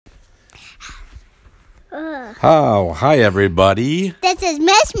Oh, hi everybody. This is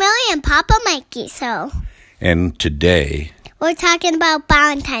Miss Millie and Papa Mikey. And today, we're talking about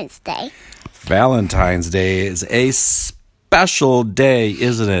Valentine's Day. Valentine's Day is a special day,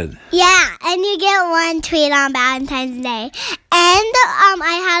 isn't it? Yeah, and you get one treat on Valentine's Day. And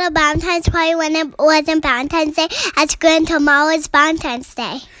I had a Valentine's party when it wasn't Valentine's Day. That's good, and tomorrow is Valentine's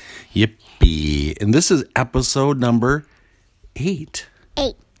Day. Yippee. And this is episode number 8.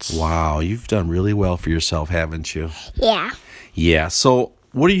 8. Wow, you've done really well for yourself, haven't you? Yeah. Yeah, so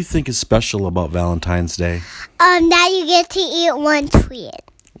what do you think is special about Valentine's Day? That you get to eat one treat.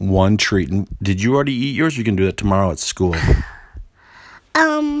 One treat. Did you already eat yours? You can do that tomorrow at school.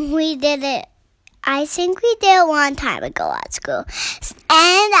 We did it. I think we did it one time ago at school. And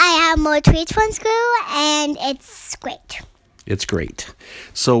I have more treats from school, and it's great. It's great.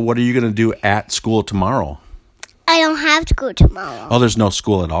 So what are you going to do at school tomorrow? I don't have school tomorrow. Oh, there's no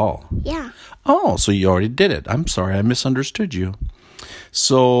school at all? Yeah. Oh, so you already did it. I'm sorry, I misunderstood you.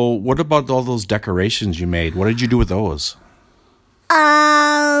 So what about all those decorations you made? What did you do with those?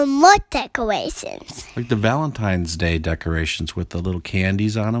 What decorations? Like the Valentine's Day decorations with the little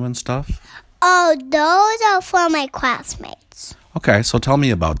candies on them and stuff? Oh, those are for my classmates. Okay, so tell me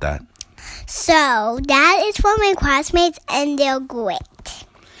about that. So, that is for my classmates, and they're great.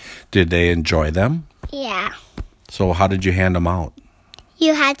 Did they enjoy them? Yeah. So how did you hand them out?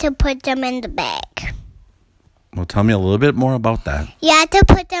 You had to put them in the bag. Well, tell me a little bit more about that. You had to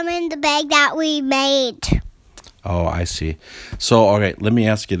put them in the bag that we made. Oh, I see. So, all right, let me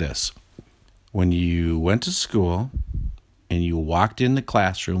ask you this. When you went to school and you walked in the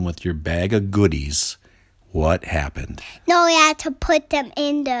classroom with your bag of goodies, what happened? No, we had to put them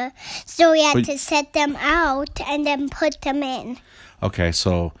in so we had to set them out and then put them in. Okay,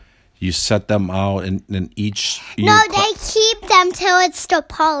 so you set them out and then each... No, they keep them till it's the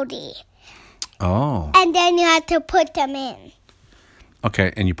party. Oh. And then you had to put them in.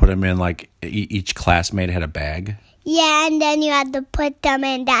 Okay, and you put them in like each classmate had a bag? Yeah, and then you had to put them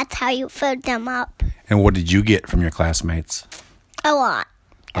in. That's how you filled them up. And what did you get from your classmates? A lot.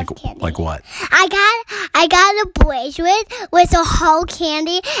 Like what? I got a bracelet with a whole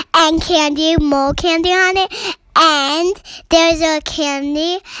candy and more candy on it. And there's a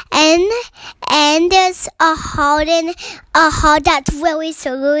candy and there's a heart that's really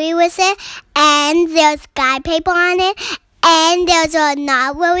sugary with it. And there's sky paper on it. And there's a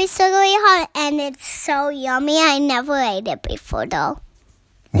not really sugary heart, and it's so yummy. I never ate it before, though.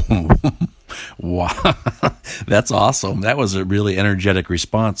 Wow, that's awesome. That was a really energetic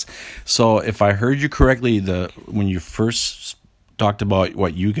response. So if I heard you correctly, when you first talked about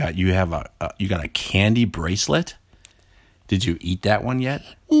what you got, you got a candy bracelet? Did you eat that one yet?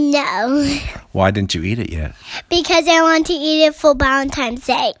 No. Why didn't you eat it yet? Because I want to eat it for Valentine's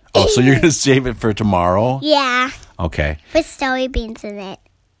Day. Oh, so you're going to save it for tomorrow? Yeah. Okay. With soybeans in it.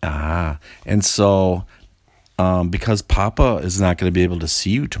 Ah, and so because Papa is not going to be able to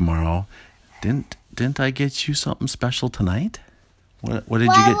see you tomorrow, didn't I get you something special tonight? What did you get?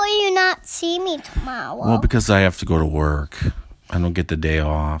 Why will you not see me tomorrow? Well, because I have to go to work. I don't get the day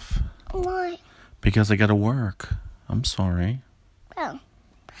off. Why? Because I got to work. I'm sorry. Oh.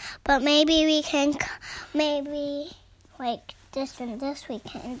 But maybe we can, like this and this we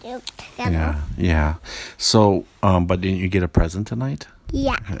can do together. Yeah. So, but didn't you get a present tonight?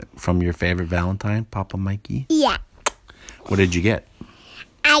 Yeah. From your favorite Valentine, Papa Mikey? Yeah. What did you get?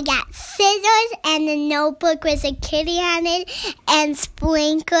 I got scissors and a notebook with a kitty on it and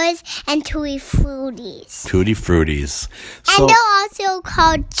sprinkles and Tutti Fruities. Tutti Fruities. And they're also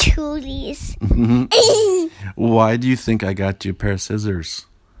called Tuties. Why do you think I got you a pair of scissors?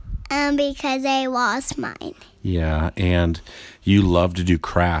 Because I lost mine. Yeah, and you love to do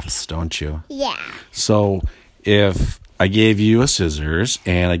crafts, don't you? Yeah. So if I gave you a scissors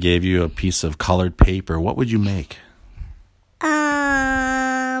and I gave you a piece of colored paper, what would you make?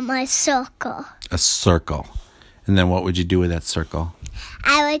 A circle. A circle. And then what would you do with that circle?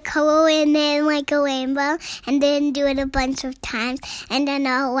 I would color in it like a rainbow and then do it a bunch of times. And then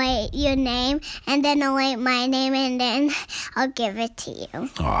I'll write your name and then I'll write my name and then I'll give it to you.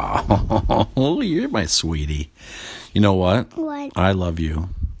 Oh, you're my sweetie. You know what? What? I love you.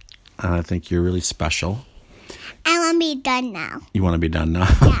 And I think you're really special. I want to be done now. You want to be done now?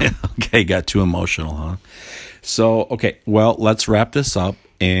 Yeah. Okay, got too emotional, huh? So, okay, well, let's wrap this up.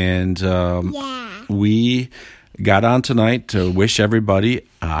 And we got on tonight to wish everybody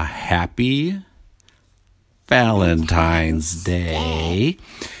a happy Valentine's Day.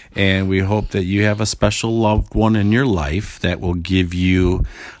 And we hope that you have a special loved one in your life that will give you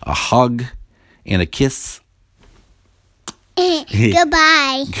a hug and a kiss.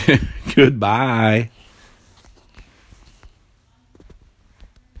 Goodbye. Goodbye.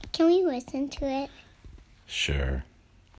 Can we listen to it? Sure.